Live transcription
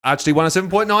HD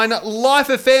 107.9 Life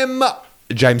FM.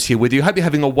 James here with you. Hope you're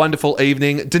having a wonderful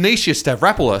evening. Denisha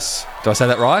Stavropoulos. Did I say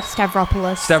that right?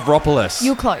 Stavropoulos.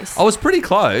 You're close. I was pretty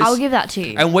close. I'll give that to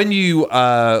you. And when you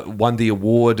won the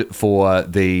award for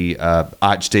the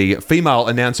ArchD Female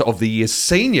Announcer of the Year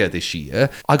Senior this year,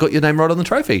 I got your name right on the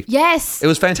trophy. Yes. It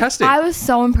was fantastic. I was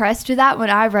so impressed with that when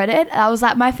I read it. That was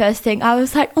like my first thing. I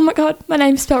was like, oh my God, my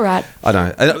name's spelled right. I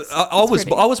know.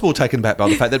 I was more taken back by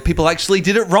the fact that people actually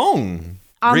did it wrong.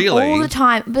 Really? All the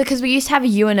time, because we used to have a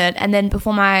U in it, and then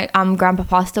before my grandpa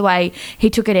passed away, he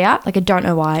took it out. Like, I don't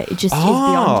know why. It just is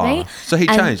beyond me. So he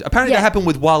changed. Apparently that happened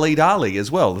with Waleed Ali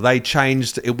as well. They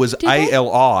changed, it was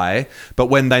ALI, but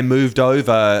when they moved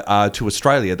over to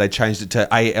Australia, they changed it to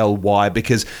ALY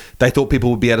because they thought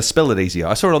people would be able to spell it easier.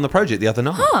 I saw it on the project the other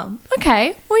night. Oh,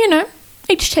 okay. Well,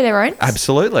 each to their own.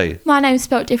 Absolutely. My name's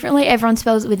spelled differently. Everyone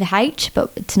spells it with a H,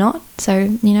 but it's not. So,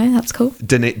 that's cool.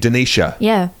 Denisha.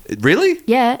 Yeah. Really?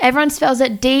 Yeah. Everyone spells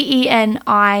it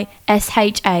Denisha.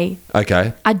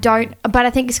 Okay. I don't, but I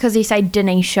think it's because you say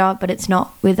Denisha, but it's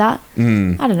not with that. I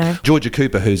don't know. Georgia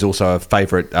Cooper, who's also a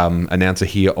favourite announcer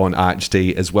here on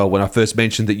ArchD as well, when I first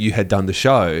mentioned that you had done the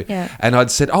show, and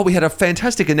I'd said, we had a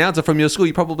fantastic announcer from your school,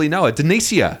 you probably know her,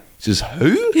 Denicia. She says,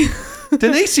 who?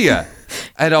 Denicia.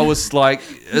 And I was like,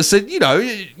 I said,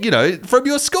 from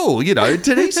your school,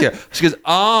 Denicia. She goes,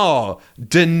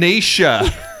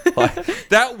 Denisha. Like,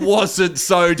 that wasn't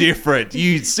so different.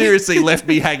 You seriously left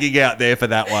me hanging out there for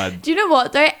that one. Do you know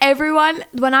what, though? Everyone,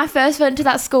 when I first went to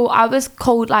that school, I was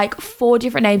called like 4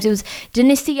 different names. It was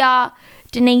Denisha,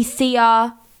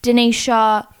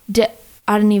 Denisha,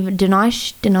 I don't even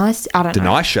Denisha. I don't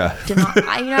know.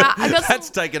 Denisha. That's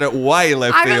taking it way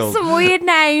left field. I got some weird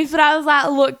names, but I was like,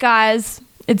 look, guys,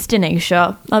 it's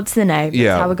Denisha. That's the name. Yeah.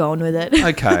 That's how we're going with it.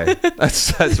 Okay.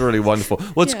 That's really wonderful.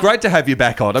 Well, it's great to have you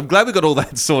back on. I'm glad we got all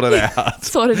that sorted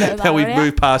out. How we've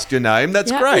moved past your name.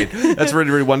 That's great. That's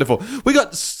really, really wonderful. We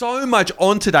got so much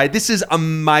on today. This is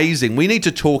amazing. We need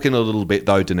to talk in a little bit,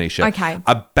 though, Denisha,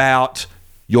 about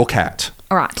your cat.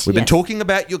 All right. We've been talking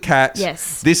about your cat.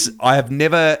 Yes. I have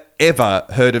never, ever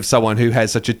heard of someone who has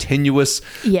such a tenuous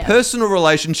personal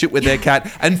relationship with their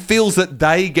cat and feels that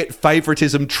they get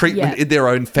favoritism treatment in their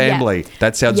own family.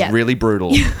 That sounds really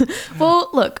brutal. Well,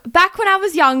 look, back when I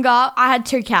was younger, I had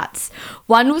 2 cats.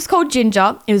 One was called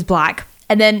Ginger. It was black.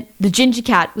 And then the ginger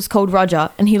cat was called Roger,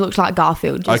 and he looked like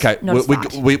Garfield. Okay, we're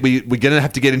going to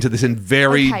have to get into this in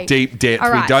very deep depth.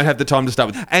 Right. We don't have the time to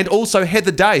start with. And also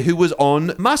Heather Day, who was on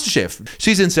MasterChef.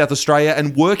 She's in South Australia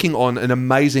and working on an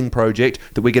amazing project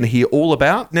that we're going to hear all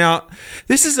about. Now,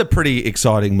 this is a pretty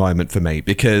exciting moment for me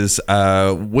because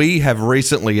we have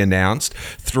recently announced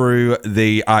through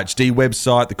the ArchD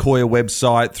website, the Koya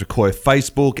website, through Koya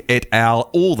Facebook, et al.,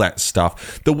 all that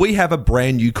stuff, that we have a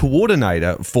brand new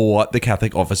coordinator for the Catholic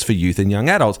Office for Youth and Young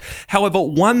Adults. However,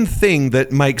 one thing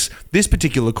that makes this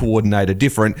particular coordinator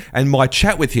different, and my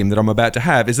chat with him that I'm about to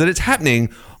have, is that it's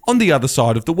happening on the other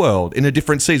side of the world in a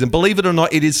different season. Believe it or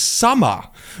not, it is summer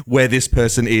where this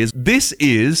person is. This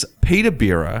is Peter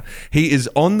Bira. He is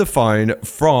on the phone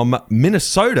from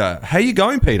Minnesota. How you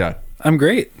going, Peter? I'm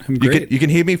great. You can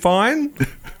hear me fine?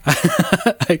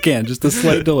 I can, just a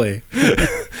slight delay.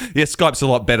 Yeah, Skype's a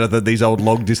lot better than these old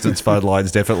long-distance phone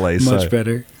lines, definitely. Much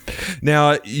better.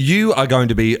 Now, you are going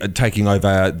to be taking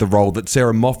over the role that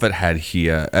Sarah Moffat had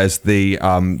here as the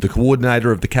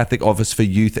coordinator of the Catholic Office for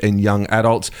Youth and Young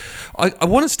Adults. I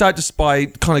want to start just by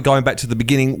kind of going back to the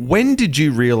beginning. When did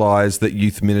you realise that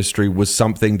youth ministry was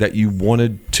something that you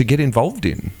wanted to get involved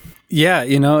in? Yeah,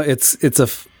 it's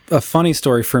a funny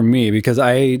story for me because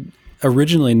I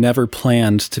originally never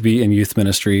planned to be in youth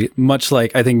ministry, much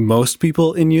like I think most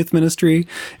people in youth ministry.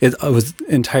 It was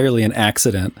entirely an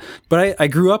accident. But I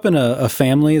grew up in a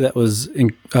family that was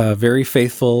very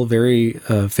faithful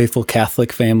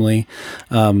Catholic family.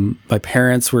 My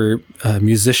parents were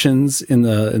musicians in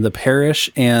the parish,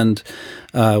 and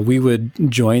we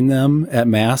would join them at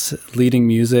Mass leading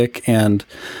music, and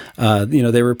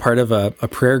they were part of a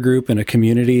prayer group and a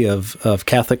community of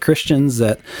Catholic Christians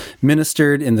that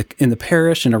ministered in the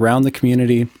parish and around the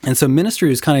community. And so ministry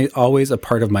was kind of always a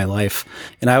part of my life,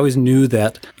 and I always knew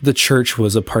that the church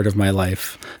was a part of my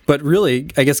life. But really,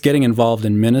 I guess getting involved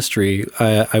in ministry,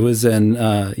 I was in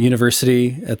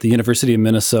university at the University of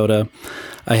Minnesota.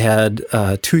 I had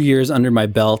 2 years under my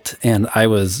belt, and I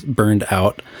was burned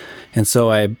out. And so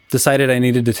I decided I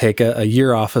needed to take a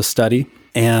year off of study.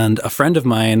 And a friend of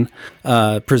mine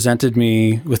presented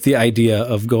me with the idea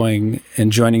of going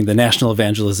and joining the National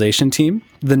Evangelization Team,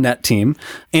 the NET team.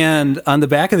 And on the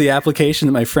back of the application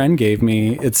that my friend gave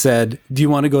me, it said, "Do you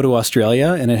want to go to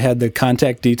Australia?" And it had the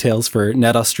contact details for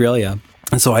NET Australia.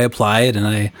 And so I applied,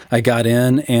 and I got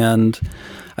in, and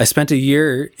I spent a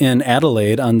year in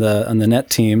Adelaide on the net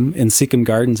team in Seacombe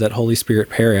Gardens at Holy Spirit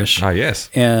Parish. Ah, yes.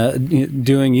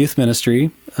 Doing youth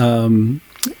ministry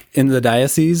in the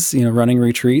diocese, running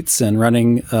retreats and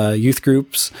running youth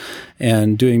groups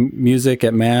and doing music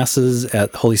at masses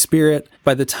at Holy Spirit.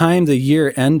 By the time the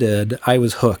year ended, I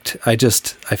was hooked. I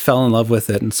fell in love with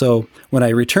it. And so when I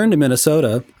returned to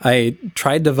Minnesota, I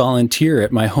tried to volunteer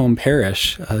at my home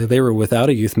parish. They were without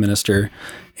a youth minister,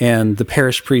 and the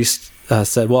parish priest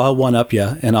said, well, I'll one-up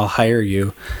you and I'll hire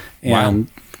you.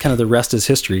 And kind of the rest is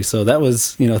history. So that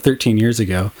was, 13 years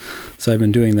ago. So I've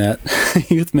been doing that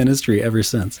youth ministry ever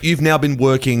since. You've now been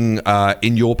working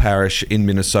in your parish in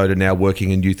Minnesota, now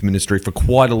working in youth ministry for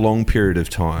quite a long period of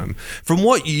time. From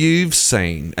what you've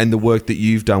seen and the work that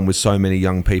you've done with so many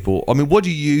young people, I mean, what do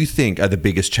you think are the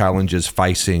biggest challenges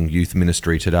facing youth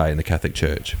ministry today in the Catholic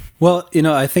Church? Well,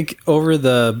 I think over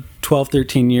the 12,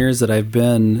 13 years that I've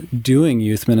been doing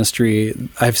youth ministry,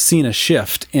 I've seen a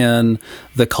shift in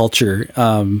the culture.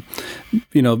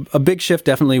 A big shift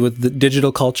definitely with the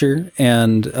digital culture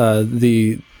and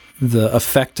the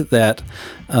effect that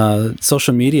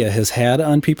social media has had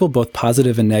on people, both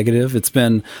positive and negative. It's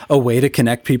been a way to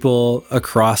connect people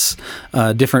across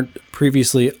different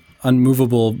previously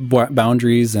unmovable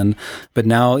boundaries, but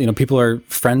now people are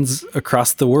friends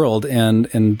across the world and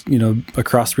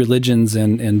across religions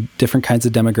and different kinds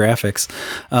of demographics.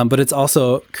 But it's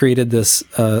also created this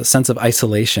sense of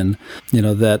isolation,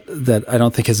 that I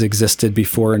don't think has existed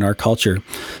before in our culture.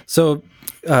 So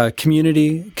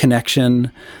community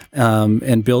connection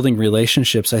and building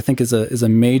relationships, I think, is a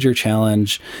major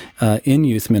challenge in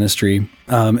youth ministry,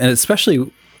 and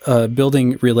especially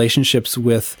building relationships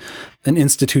with an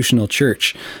institutional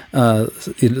church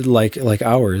like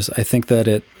ours. I think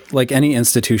that like any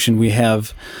institution, we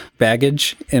have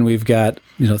baggage, and we've got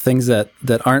things that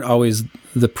aren't always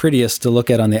the prettiest to look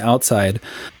at on the outside,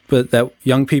 but that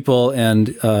young people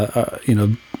and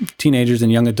teenagers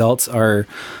and young adults are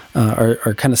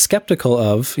kind of skeptical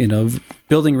of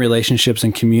building relationships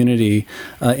and community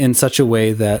in such a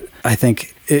way that I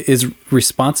think is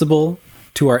responsible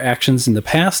to our actions in the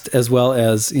past, as well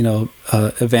as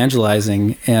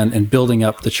evangelizing and building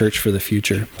up the church for the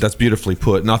future. That's beautifully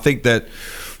put. And I think that,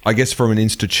 I guess, from an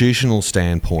institutional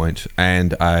standpoint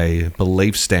and a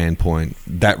belief standpoint,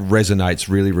 that resonates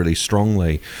really, really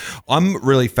strongly. I'm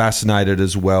really fascinated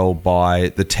as well by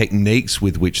the techniques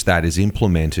with which that is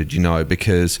implemented,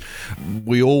 because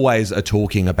we always are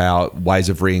talking about ways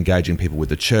of re-engaging people with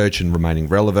the church and remaining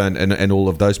relevant and all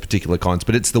of those particular kinds.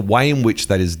 But it's the way in which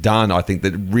that is done, I think,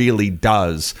 that really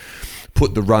does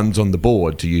put the runs on the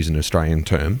board, to use an Australian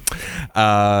term.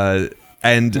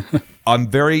 And I'm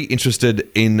very interested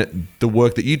in the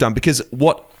work that you've done, because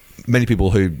what many people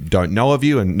who don't know of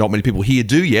you, and not many people here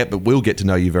do yet, but we'll get to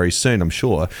know you very soon, I'm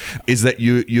sure, is that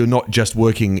you're not just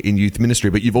working in youth ministry,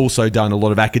 but you've also done a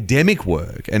lot of academic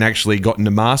work and actually gotten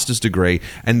a master's degree.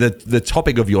 And the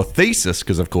topic of your thesis,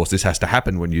 because of course this has to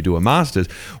happen when you do a master's,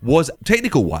 was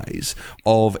technical ways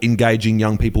of engaging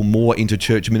young people more into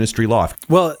church ministry life.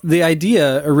 Well, the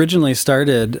idea originally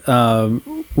started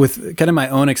with kind of my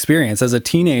own experience. As a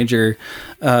teenager,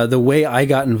 the way I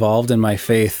got involved in my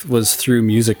faith was through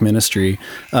music ministry.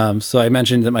 So I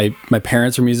mentioned that my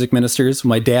parents were music ministers.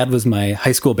 My dad was my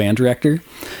high school band director.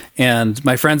 And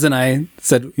my friends and I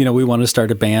said, we want to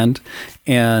start a band.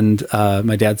 And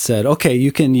my dad said, okay,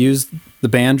 you can use the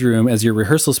band room as your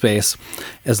rehearsal space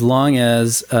as long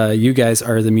as you guys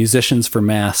are the musicians for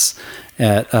Mass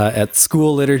at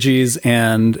school liturgies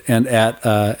and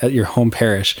at your home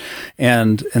parish.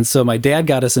 And so my dad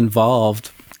got us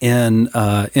involved in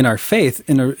our faith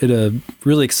in a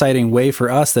really exciting way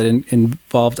for us that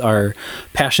involved our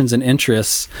passions and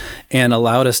interests and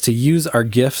allowed us to use our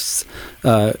gifts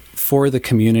for the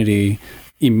community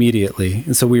immediately.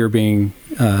 And so we were being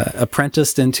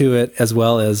apprenticed into it, as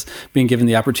well as being given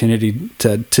the opportunity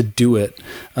to do it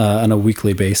on a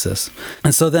weekly basis.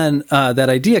 And so then that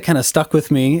idea kind of stuck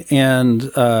with me,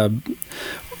 and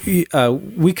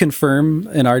we confirm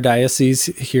in our diocese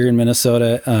here in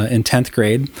Minnesota in 10th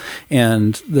grade,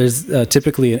 and there's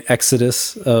typically an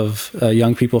exodus of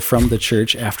young people from the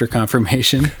church after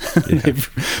confirmation. They've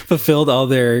fulfilled all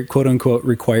their quote-unquote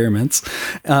requirements.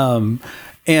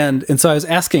 And so I was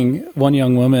asking one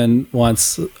young woman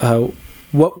once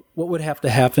what would have to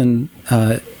happen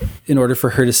in order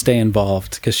for her to stay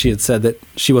involved, because she had said that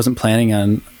she wasn't planning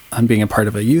on being a part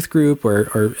of a youth group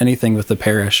or anything with the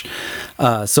parish.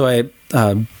 So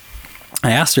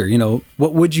I asked her,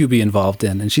 what would you be involved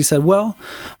in? And she said, well,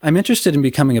 I'm interested in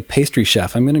becoming a pastry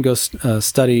chef. I'm going to go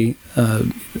study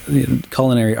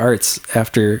culinary arts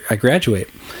after I graduate.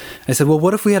 I said, well,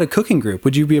 what if we had a cooking group?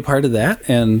 Would you be a part of that?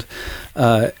 And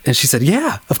she said,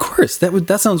 yeah, of course.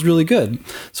 That sounds really good.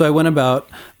 So I went about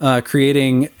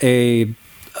creating a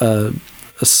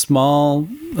small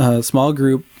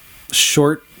group,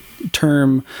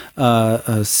 short-term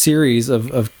series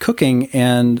of cooking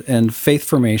and faith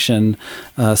formation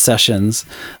sessions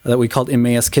that we called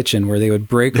Emmaus Kitchen, where they would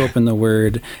break open the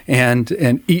Word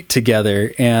and eat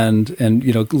together and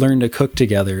learn to cook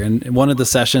together. And one of the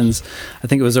sessions, I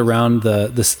think it was around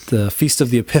the Feast of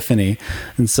the Epiphany,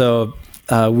 and so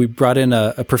we brought in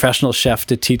a professional chef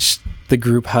to teach the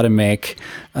group how to make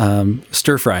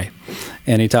stir fry,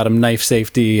 and he taught them knife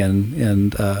safety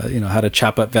and how to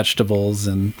chop up vegetables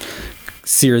and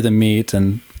sear the meat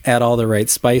and add all the right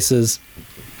spices.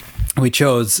 We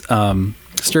chose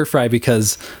stir fry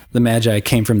because the Magi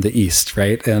came from the East,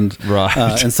 right? And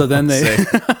and so then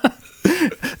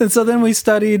and so then we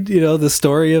studied, the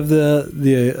story of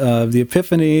the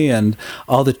Epiphany and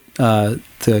all the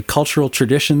cultural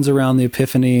traditions around the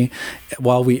Epiphany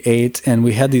while we ate, and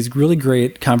we had these really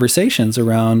great conversations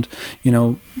around,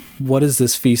 what does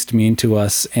this feast mean to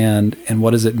us, and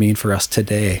what does it mean for us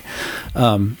today?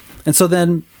 And so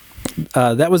then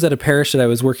that was at a parish that I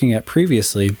was working at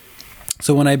previously.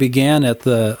 So when I began at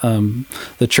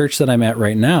the church that I'm at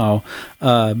right now,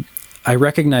 I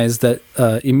recognized that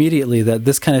immediately that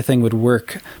this kind of thing would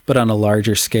work, but on a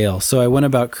larger scale. So I went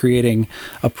about creating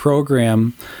a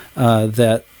program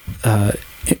that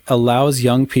allows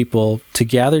young people to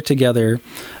gather together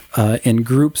in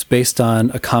groups based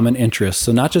on a common interest.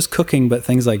 So not just cooking, but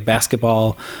things like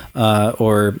basketball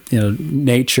or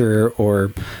nature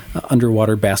or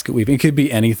underwater basket weaving. It could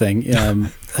be anything.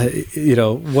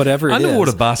 Whatever it is.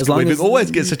 Underwater basket weaving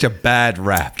always gets such a bad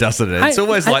rap, doesn't it? It's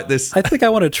always like this. I think I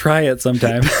want to try it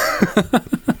sometime.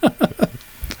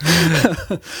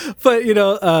 But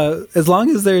as long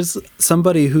as there's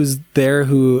somebody who's there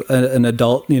an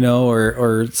adult,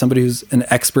 or somebody who's an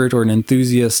expert or an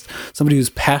enthusiast, somebody who's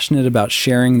passionate about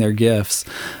sharing their gifts,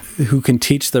 who can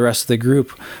teach the rest of the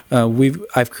group,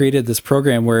 I've created this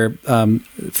program where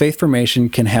faith formation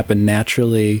can happen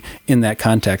naturally in that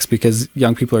context, because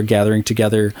young people are gathering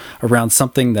together around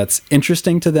something that's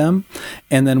interesting to them,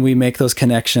 and then we make those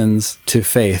connections to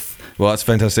faith. Well, that's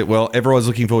fantastic. Well, everyone's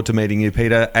looking forward to meeting you,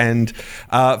 Peter. And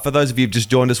for those of you who've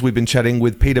just joined us, we've been chatting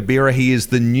with Peter Bera. He is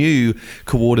the new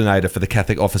coordinator for the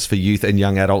Catholic Office for Youth and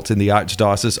Young Adults in the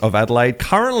Archdiocese of Adelaide,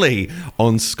 currently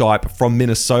on Skype from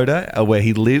Minnesota, where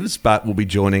he lives, but will be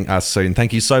joining us soon.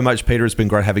 Thank you so much, Peter. It's been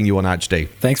great having you on ArchD.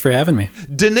 Thanks for having me.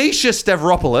 Denisha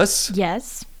Stavropoulos.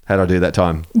 Yes. How'd I do that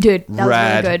time? Dude, that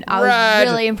was really good. I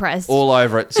was really impressed. All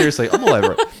over it. Seriously, I'm all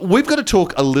over it. We've got to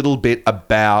talk a little bit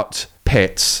about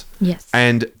pets. Yes.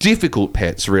 And difficult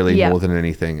pets, really, more than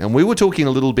anything. And we were talking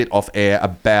a little bit off air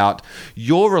about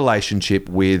your relationship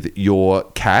with your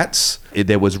cats.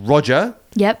 There was Roger.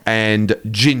 Yep. And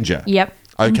Ginger. Yep.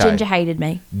 Okay. And Ginger hated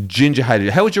me. Ginger hated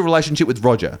you. How was your relationship with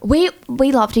Roger? We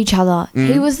loved each other.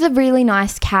 He was the really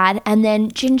nice cat, and then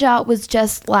Ginger was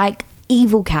just like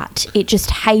evil cat. It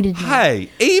just hated me. Hey,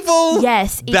 evil?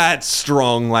 Yes. That's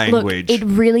strong language. Look, it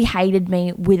really hated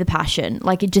me with a passion.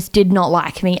 Like, it just did not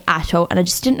like me at all. And I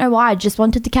just didn't know why. I just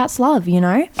wanted the cat's love,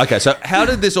 Okay, so how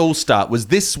did this all start? Was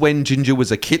this when Ginger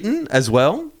was a kitten as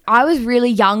well? I was really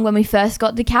young when we first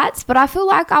got the cats, but I feel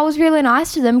like I was really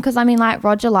nice to them because,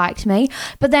 Roger liked me.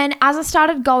 But then as I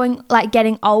started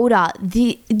getting older,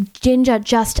 the Ginger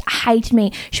just hated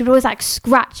me. She would always,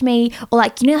 scratch me, or,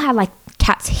 how,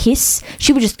 cats hiss.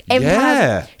 She would just, every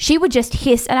time she would just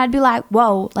hiss, and I'd be like,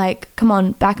 whoa, come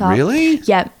on, back up. Really?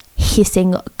 Yeah.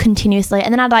 Hissing continuously,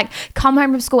 and then I'd come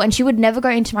home from school, and she would never go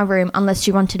into my room unless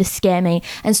she wanted to scare me.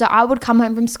 And so I would come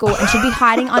home from school, and she'd be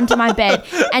hiding under my bed,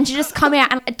 and she'd just come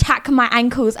out and attack my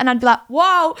ankles, and I'd be like,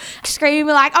 whoa, screaming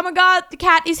oh my god, the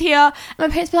cat is here. And my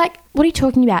parents would be like, what are you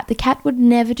talking about? The cat would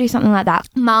never do something like that.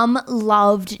 Mum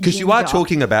loved because you are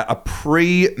talking about a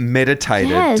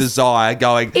premeditated desire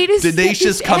going,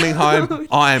 Denisha's coming home,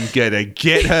 I am gonna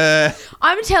get her.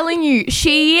 I'm telling you,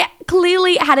 she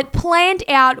clearly had it planned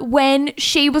out when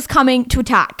she was coming to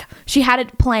attack. She had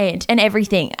it planned and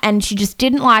everything, and she just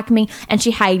didn't like me, and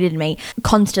she hated me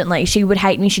constantly. She would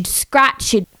hate me. She'd scratch,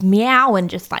 she'd meow and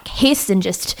just like hiss and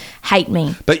just hate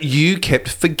me. But you kept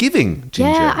forgiving, Ginger.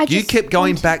 Yeah, you kept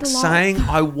going wanted back the love. saying,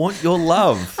 I want your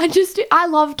love. I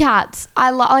love cats. I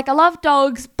love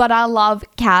dogs, but I love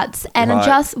cats, and I Right.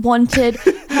 just wanted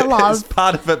her love. It's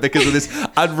part of it because of this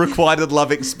unrequited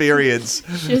love experience.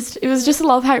 It was just a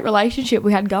love-hate relationship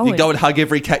we had going. You go and hug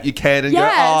every cat you can and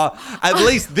Yes. go, oh, at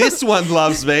least this one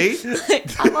loves me.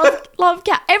 I love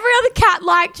cat. Every other cat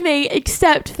liked me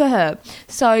except for her.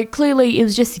 So clearly it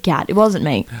was just a cat. It wasn't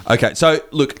me. Okay, so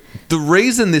look, the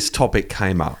reason this topic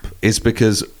came up is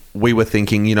because we were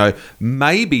thinking,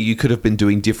 maybe you could have been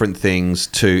doing different things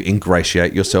to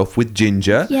ingratiate yourself with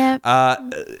Ginger. Yeah.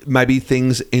 Maybe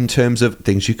things in terms of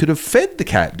things you could have fed the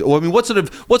cat. Or I mean, what sort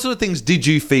of things did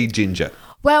you feed Ginger?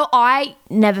 Well, I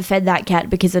never fed that cat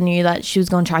because I knew that she was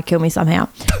going to try to kill me somehow.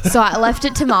 So I left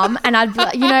it to Mum, and I'd be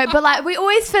like, but like we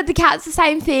always fed the cats the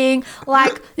same thing,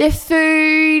 like their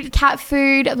food, cat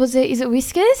food. Is it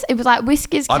Whiskers? It was like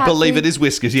Whiskers. I cat believe food. it is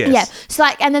Whiskers, yes. Yeah. So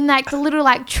like, and then like the little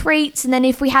like treats, and then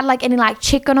if we had like any like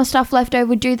chicken or stuff left over,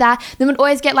 we'd do that. Then we'd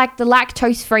always get like the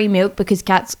lactose-free milk because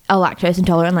cats are lactose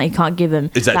intolerant. Like you can't give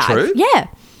them. Is that true? Yeah.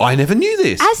 I never knew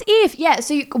this. As if, yeah.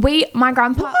 So my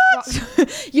grandpa,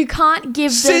 you can't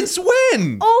give them. Since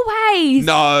when? Always.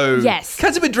 No. Yes.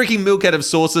 Cats have been drinking milk out of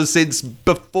saucers since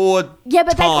before Yeah,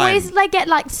 but they time. always get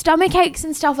like stomach aches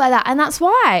and stuff like that, and that's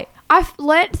why I've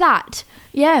learnt that.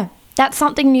 Yeah, that's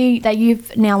something new that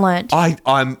you've now learnt. My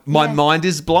Yeah. mind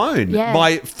is blown. Yeah.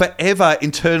 My forever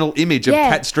internal image of Yeah.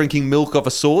 cats drinking milk off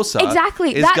a saucer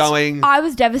Exactly. is going. I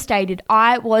was devastated.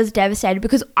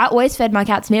 Because I always fed my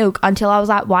cats milk until I was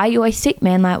like, "Why are you always sick,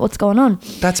 man? Like, what's going on?"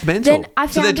 That's mental. Then I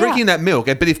So they're found drinking out. that milk,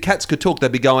 but if cats could talk,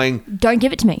 they'd be going, Don't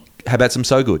give it to me. how about some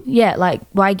So Good? Yeah, like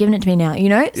why are you giving it to me now?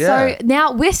 Yeah. So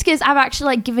now Whiskers, I've actually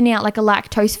like given out like a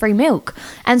lactose-free milk,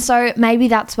 and so maybe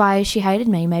that's why she hated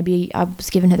me. Maybe I was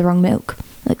giving her the wrong milk.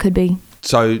 That could be.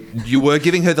 So you were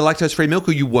giving her the lactose-free milk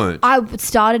or you weren't? I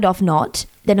started off not.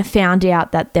 Then I found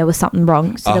out that there was something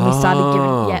wrong. So then we started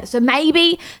giving. Yeah. So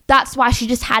maybe that's why she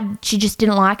just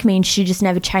didn't like me, and she just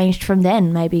never changed from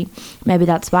then. Maybe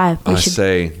that's why we I should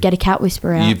see. get a cat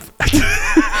whisperer out.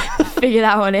 Figure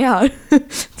that one out.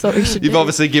 That's what we should You've do.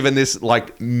 obviously given this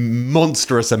like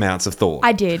monstrous amounts of thought.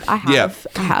 I did. I have.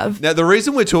 Yeah. I have. Now, the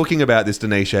reason we're talking about this,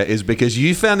 Denisha, is because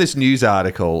you found this news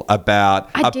article about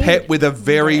I a did. pet with a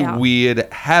very Yeah. weird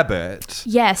habit.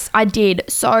 Yes, I did.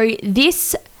 So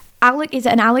this is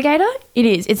it an alligator? It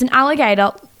is. It's an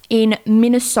alligator in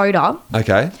Minnesota.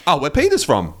 Okay. Oh, where Peter's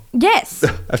from. Yes.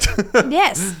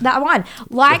 Yes, that one.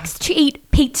 Likes to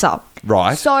eat pizza.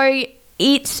 Right. So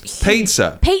it's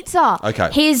Pizza. Pizza. Okay.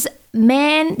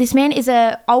 This man is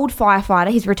a old firefighter.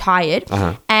 He's retired.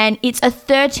 Uh-huh. And it's a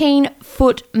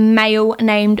 13-foot male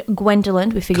named Gwendolyn.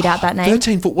 We figured out that name.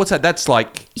 13 foot. What's that? That's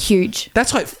like Huge.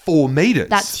 4 meters.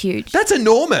 That's huge. That's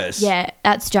enormous. Yeah,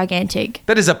 that's gigantic.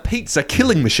 That is a pizza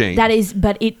killing machine. That is,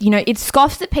 but it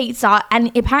scoffs at pizza,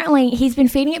 and apparently he's been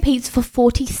feeding it pizza for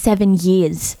 47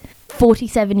 years.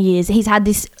 47 years. He's had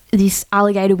this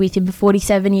alligator with him for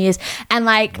 47 years, and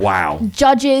like Wow.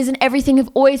 judges and everything have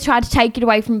always tried to take it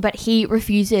away from him, but he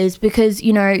refuses because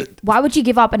why would you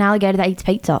give up an alligator that eats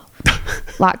pizza?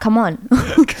 Like, come on.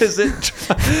 Because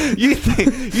you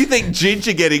think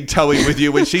Ginger getting towing with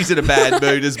you when she's in a bad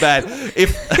mood is bad.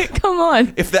 Come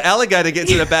on. If the alligator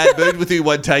gets in a bad mood with you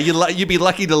one day, you'd be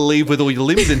lucky to leave with all your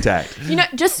limbs intact.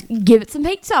 Just give it some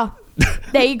pizza.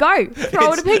 There you go.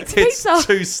 Throw it a It's pizza.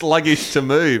 too sluggish to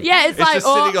move. Yeah, it's like, just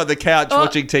sitting on the couch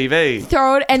watching TV.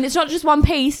 Throw it, and it's not just one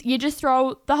piece. You just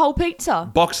throw the whole pizza.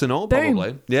 Box and all, Boom.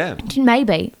 probably. Yeah.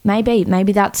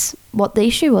 Maybe that's what the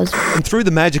issue was. And through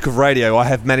the magic of radio, I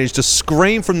have managed to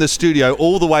scream from the studio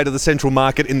all the way to the Central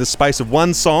Market in the space of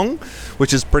one song,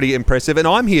 which is pretty impressive. And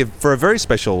I'm here for a very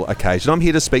special occasion. I'm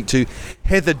here to speak to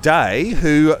Heather Day,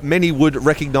 who many would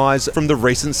recognise from the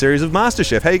recent series of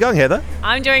MasterChef. How are you going, Heather?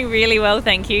 I'm doing really well,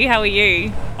 thank you. How are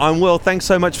you? I'm well. Thanks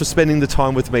so much for spending the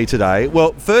time with me today.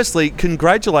 Well, firstly,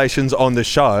 congratulations on the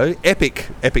show. Epic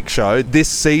show this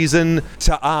season.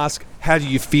 To ask, how do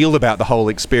you feel about the whole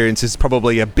experience is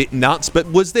probably a bit nuts,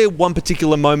 but was there one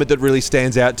particular moment that really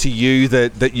stands out to you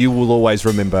that you will always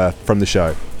remember from the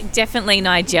show? Definitely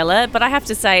Nigella, but I have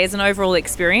to say, as an overall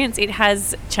experience, it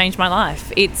has changed my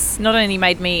life. It's not only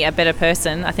made me a better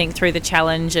person, I think, through the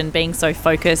challenge and being so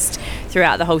focused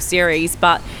throughout the whole series,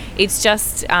 but it's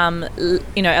just,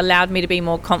 allowed me to be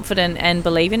more confident and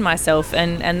believe in myself,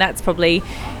 and that's probably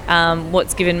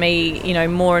what's given me,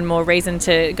 more and more reason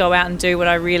to go out and do what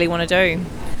I really want to do.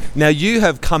 Now, you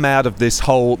have come out of this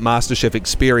whole MasterChef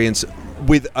experience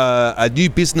with a new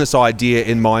business idea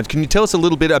in mind. Can you tell us a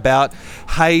little bit about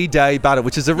Heyday Butter,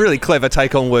 which is a really clever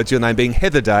take on words, your name being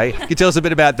Heather Day. Can you tell us a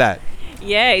bit about that?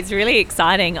 Yeah, it's really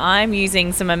exciting. I'm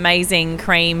using some amazing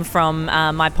cream from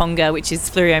my Ponga, which is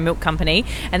Fleurieu Milk Company,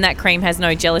 and that cream has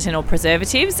no gelatin or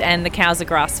preservatives, and the cows are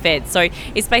grass-fed. So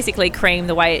it's basically cream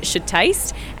the way it should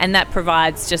taste, and that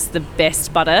provides just the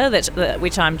best butter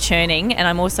which I'm churning, and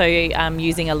I'm also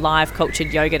using a live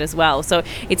cultured yogurt as well. So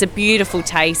it's a beautiful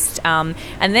taste. And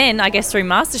then I guess through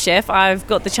MasterChef, I've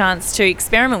got the chance to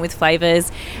experiment with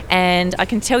flavours, and I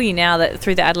can tell you now that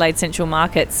through the Adelaide Central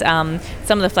markets, some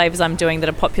of the flavours I'm doing that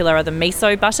are popular are the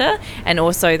miso butter and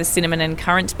also the cinnamon and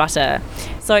currant butter.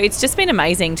 So it's just been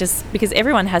amazing, just because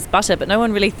everyone has butter, but no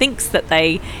one really thinks that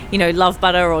they, love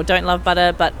butter or don't love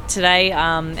butter. But today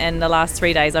and the last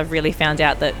 3 days, I've really found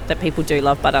out that people do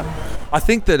love butter. I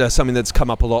think that something that's come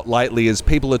up a lot lately is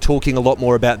people are talking a lot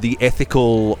more about the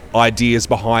ethical ideas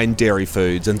behind dairy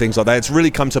foods and things like that. It's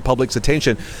really come to public's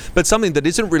attention. But something that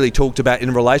isn't really talked about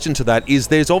in relation to that is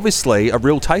there's obviously a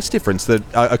real taste difference that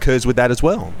occurs with that as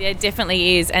well. Yeah, it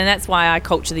definitely is. And that's why I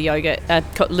culture the yogurt,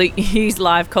 use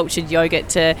live cultured yogurt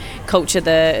to culture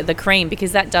the cream,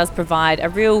 because that does provide a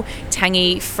real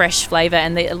tangy, fresh flavour.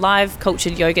 And the live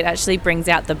cultured yogurt actually brings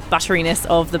out the butteriness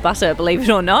of the butter, believe it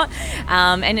or not.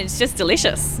 And it's just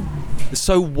delicious.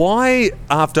 So why,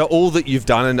 after all that you've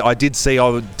done, and I did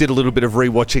a little bit of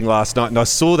rewatching last night, and I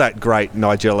saw that great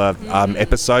Nigella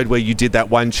episode where you did that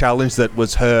one challenge that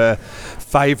was her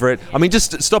favourite. I mean,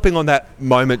 just stopping on that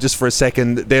moment just for a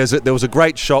second, there was a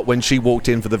great shot when she walked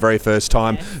in for the very first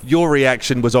time. Yes. Your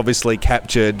reaction was obviously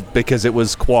captured because it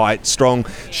was quite strong.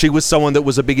 She was someone that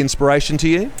was a big inspiration to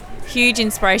you? Huge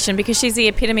inspiration, because she's the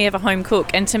epitome of a home cook,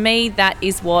 and to me that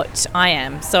is what I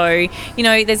am. So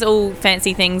there's all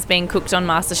fancy things being cooked on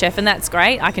MasterChef, and that's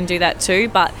great, I can do that too,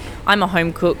 but I'm a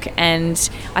home cook, and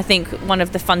I think one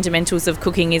of the fundamentals of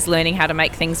cooking is learning how to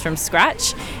make things from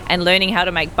scratch, and learning how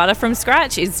to make butter from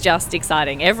scratch is just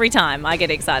exciting. Every time I get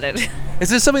excited. Is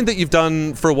this something that you've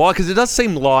done for a while? Because it does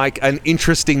seem like an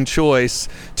interesting choice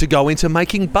to go into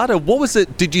making butter. What was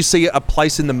it? Did you see a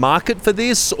place in the market for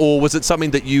this, or was it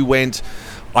something that you went,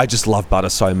 I just love butter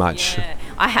so much? Yeah.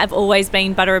 I have always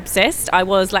been butter obsessed. I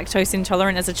was lactose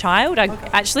intolerant as a child. I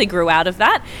actually grew out of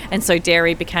that, and so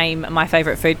dairy became my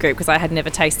favourite food group because I had never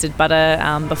tasted butter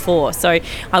before. So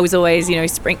I was always,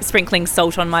 sprinkling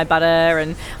salt on my butter,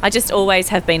 and I just always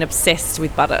have been obsessed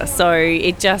with butter. So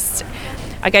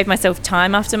I gave myself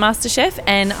time after MasterChef,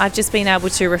 and I've just been able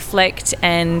to reflect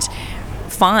and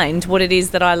find what it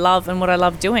is that I love and what I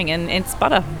love doing, and it's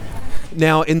butter.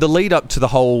 Now, in the lead up to the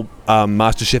whole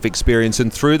MasterChef experience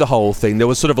and through the whole thing, there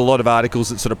was sort of a lot of articles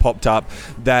that sort of popped up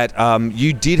that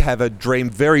you did have a dream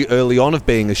very early on of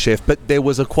being a chef, but there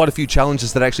was quite a few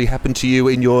challenges that actually happened to you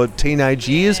in your teenage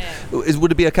years. Yeah.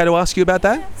 Would it be okay to ask you about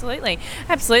that?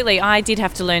 Absolutely. I did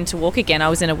have to learn to walk again. I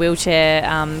was in a wheelchair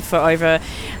for over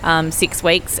 6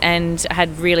 weeks and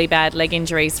had really bad leg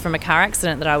injuries from a car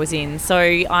accident that I was in. So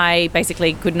I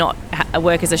basically could not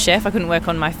work as a chef. I couldn't work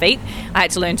on my feet. I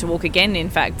had to learn to walk again, in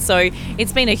fact. So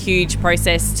it's been a huge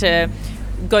process to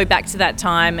go back to that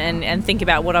time and think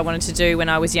about what I wanted to do when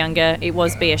I was younger. It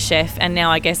was be a chef, and now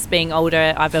I guess being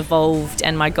older, I've evolved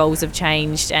and my goals have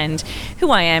changed, and who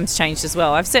I am's changed as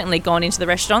well. I've certainly gone into the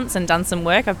restaurants and done some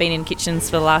work. I've been in kitchens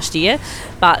for the last year,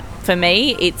 but for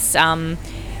me it's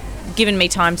given me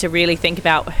time to really think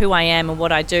about who I am and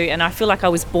what I do, and I feel like I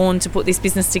was born to put this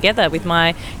business together with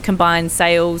my combined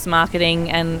sales,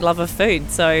 marketing and love of food.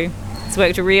 So it's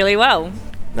worked really well.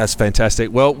 That's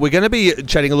fantastic. Well, we're going to be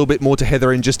chatting a little bit more to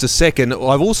Heather in just a second. I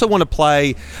also want to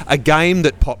play a game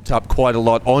that popped up quite a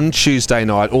lot on Tuesday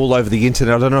night all over the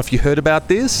internet. I don't know if you heard about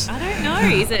this. I don't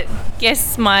know. Is it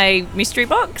Guess My Mystery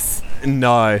Box?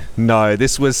 No.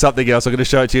 This was something else. I'm going to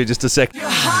show it to you in just a second.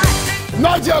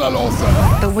 Nigella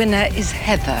Lawson. The winner is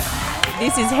Heather.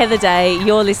 This is Heather Day.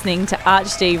 You're listening to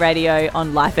ArchD Radio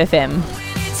on Life FM.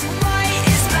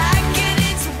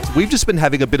 We've just been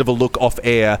having a bit of a look off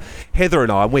air, Heather and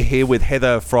I. We're here with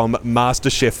Heather from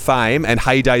MasterChef fame and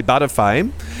Heyday Butter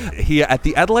fame here at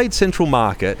the Adelaide Central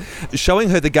Market, showing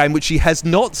her the game which she has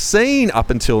not seen up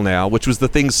until now, which was the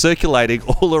thing circulating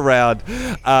all around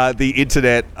the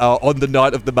internet on the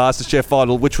night of the MasterChef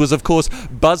final, which was, of course,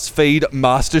 BuzzFeed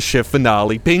MasterChef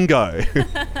Finale Bingo,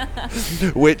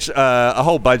 which a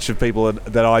whole bunch of people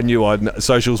that I knew on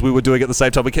socials, we were doing at the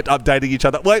same time. We kept updating each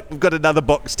other. Wait, we've got another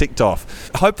box ticked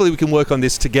off. Hopefully we can work on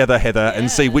this together, Heather, and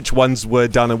see which ones were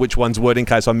done and which ones weren't, in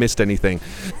case I missed anything.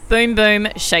 Boom, boom,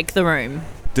 shake the room.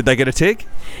 Did they get a tick?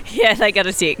 Yeah, they got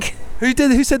a tick. Who did?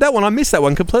 Who said that one? I missed that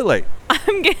one completely.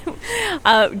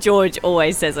 George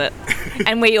always says it,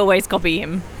 and we always copy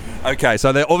him. Okay,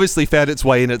 so they obviously found its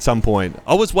way in at some point.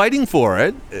 I was waiting for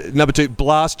it. Number 2,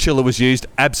 blast chiller was used.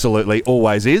 Absolutely,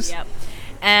 always is. Yep.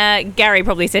 Gary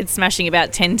probably said smashing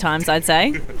about 10 times, I'd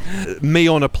say. Me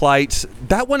on a plate.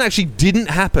 That one actually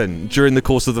didn't happen during the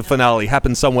course of the finale.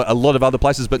 Happened somewhere, a lot of other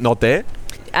places, but not there.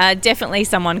 Definitely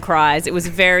someone cries. It was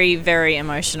very, very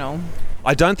emotional.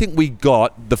 I don't think we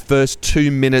got the first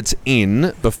 2 minutes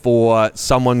in before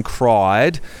someone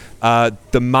cried. The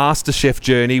MasterChef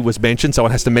journey was mentioned.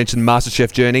 Someone has to mention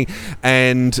MasterChef journey,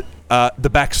 and the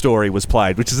backstory was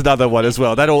played, which is another one as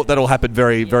well. That all happened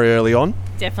very, very early on.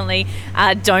 Definitely.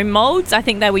 Dome molds, I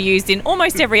think they were used in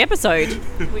almost every episode.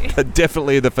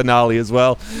 Definitely the finale as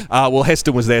well. Well,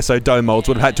 Heston was there, so dome molds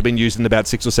would have had to have been used in about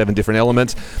 6 or 7 different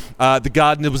elements. The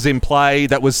garden was in play.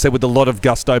 That was said with a lot of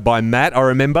gusto by Matt, I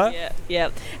remember. Yeah.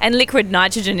 And liquid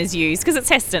nitrogen is used because it's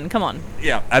Heston. Come on.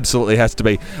 Yeah, absolutely has to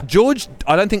be. George,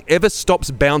 I don't think ever stops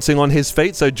bouncing on his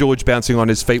feet, so George bouncing on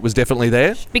his feet was definitely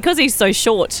there. Because he's so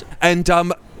short. And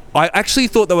I actually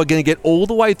thought they were going to get all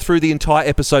the way through the entire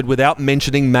episode without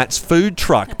mentioning Matt's food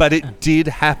truck, but it did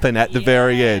happen at the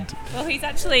very end. Well, he's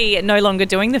actually no longer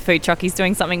doing the food truck. He's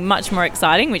doing something much more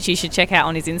exciting, which you should check out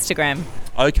on his Instagram.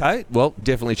 Okay, well,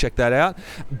 definitely check that out.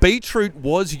 Beetroot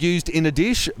was used in a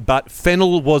dish, but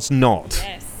fennel was not.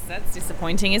 Yes. That's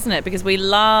disappointing, isn't it? Because we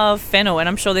love fennel, and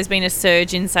I'm sure there's been a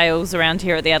surge in sales around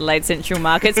here at the Adelaide Central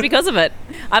Markets because of it.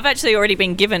 I've actually already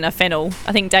been given a fennel.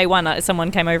 I think day one,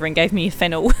 someone came over and gave me a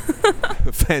fennel.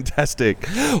 Fantastic.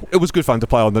 It was good fun to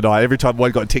play on the night. Every time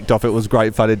one got ticked off, it was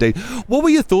great fun indeed. What were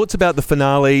your thoughts about the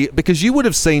finale? Because you would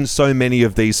have seen so many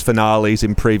of these finales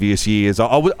in previous years.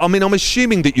 I mean, I'm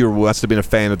assuming that you must have been a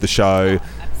fan of the show.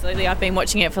 Absolutely. I've been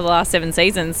watching it for the last 7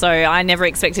 seasons, so I never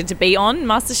expected to be on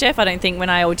MasterChef. I don't think when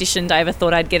I auditioned I ever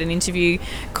thought I'd get an interview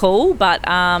call, but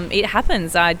it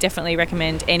happens. I definitely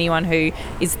recommend anyone who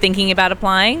is thinking about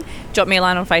applying, drop me a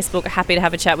line on Facebook. Happy to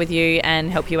have a chat with you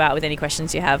and help you out with any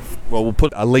questions you have. Well, we'll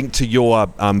put a link to your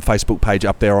Facebook page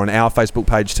up there on our Facebook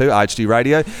page too, RHD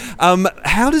Radio.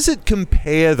 How does it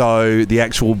compare, though, the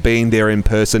actual being there in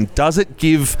person? Does it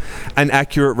give an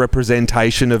accurate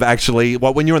representation of actually,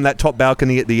 when you're on that top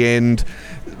balcony at the end,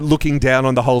 looking down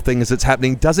on the whole thing as it's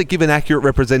happening, does it give an accurate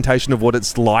representation of what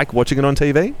it's like watching it on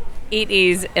TV? It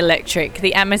is electric.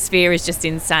 The atmosphere is just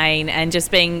insane, and just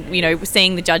being,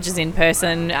 seeing the judges in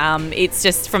person, it's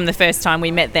just from the first time we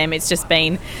met them, it's just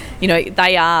been,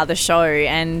 they are the show,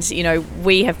 and,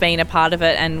 we have been a part of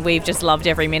it, and we've just loved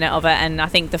every minute of it. And I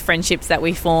think the friendships that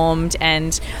we formed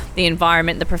and the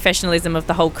environment, the professionalism of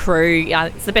the whole crew,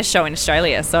 it's the best show in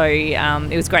Australia. So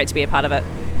it was great to be a part of it.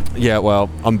 Yeah, well,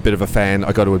 I'm a bit of a fan,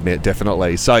 I got to admit,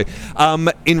 definitely. So,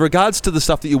 in regards to the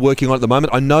stuff that you're working on at the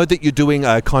moment, I know that you're doing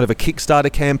a kind of a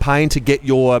Kickstarter campaign to get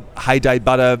your Heyday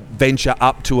Butter venture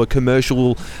up to a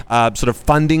commercial sort of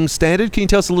funding standard. Can you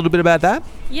tell us a little bit about that?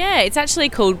 Yeah, it's actually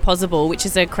called Possible, which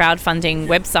is a crowdfunding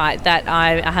website that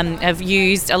I have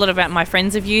used. A lot of my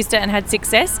friends have used it and had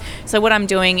success. So what I'm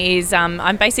doing is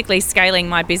I'm basically scaling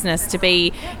my business to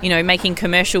be, making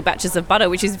commercial batches of butter,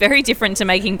 which is very different to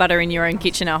making butter in your own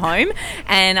kitchen at home.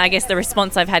 And I guess the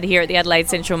response I've had here at the Adelaide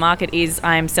Central Market is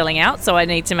I am selling out, so I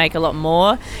need to make a lot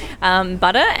more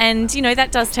butter. And,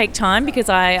 that does take time because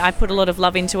I put a lot of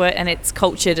love into it, and it's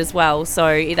cultured as well.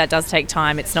 So that does take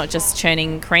time. It's not just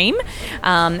churning cream.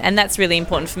 And that's really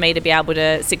important for me to be able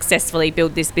to successfully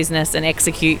build this business and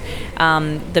execute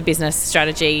the business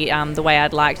strategy the way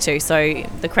I'd like to. So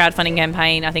the crowdfunding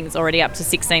campaign, I think it's already up to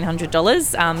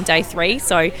 $1,600 day 3.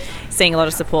 So seeing a lot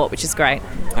of support, which is great.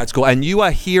 That's cool. And you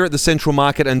are here at the Central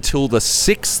Market until the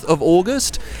 6th of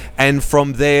August. And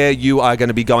from there, you are going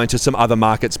to be going to some other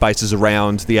market spaces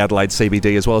around the Adelaide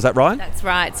CBD as well. Is that right? That's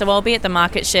right. So I'll be at the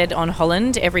Market Shed on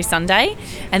Holland every Sunday.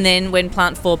 And then when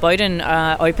Plant 4 Bowden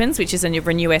opens, which is a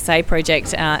Renew USA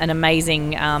project, an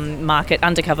amazing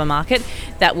undercover market,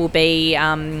 that will be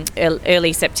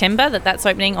early September, that's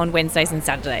opening on Wednesdays and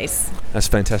Saturdays. That's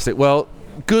fantastic. Well,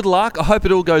 good luck. I hope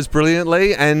it all goes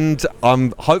brilliantly, and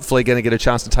I'm hopefully going to get a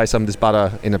chance to taste some of this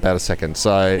butter in about a second.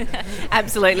 So,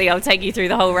 absolutely, I'll take you through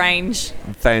the whole range.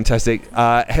 Fantastic.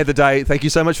 Heather Day, thank you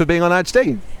so much for being on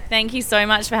RHD. Thank you so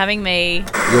much for having me.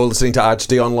 You're listening to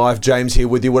RHD on Live. James here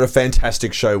with you. What a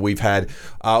fantastic show we've had.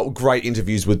 Great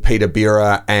interviews with Peter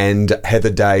Bira and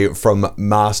Heather Day from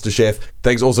MasterChef.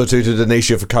 Thanks also to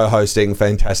Denisha for co-hosting.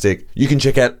 Fantastic. You can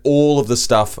check out all of the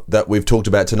stuff that we've talked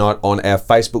about tonight on our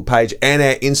Facebook page and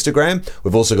our Instagram.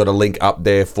 We've also got a link up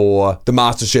there for the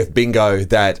MasterChef bingo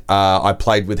that I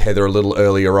played with Heather a little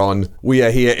earlier on. We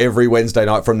are here every Wednesday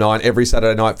night from 9, every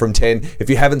Saturday night from 10. If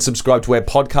you haven't subscribed to our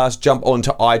podcast, jump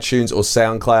onto iTunes iTunes or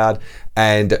SoundCloud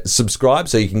and subscribe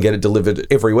so you can get it delivered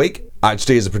every week.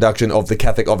 ArchD is a production of the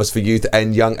Catholic Office for Youth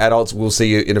and Young Adults. We'll see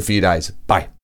you in a few days. Bye.